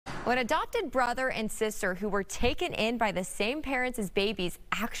An adopted brother and sister who were taken in by the same parents as babies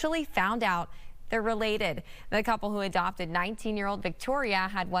actually found out they're related. The couple who adopted 19-year-old Victoria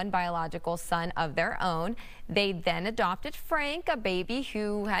had one biological son of their own. They then adopted Frank, a baby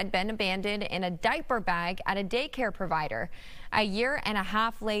who had been abandoned in a diaper bag at a daycare provider. A year and a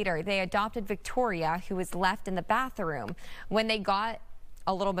half later, they adopted Victoria, who was left in the bathroom. When they got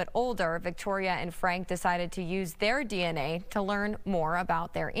a little bit older, Victoria and Frank decided to use their DNA to learn more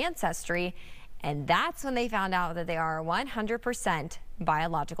about their ancestry. And that's when they found out that they are 100%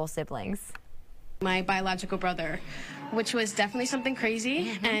 biological siblings. My biological brother, which was definitely something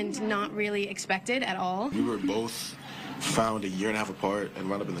crazy and not really expected at all. We were both found a year and a half apart and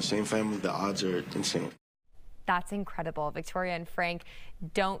wound up in the same family. The odds are insane. That's incredible. Victoria and Frank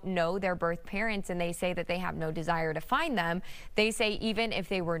don't know their birth parents, and they say that they have no desire to find them. They say even if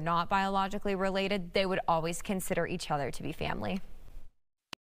they were not biologically related, they would always consider each other to be family.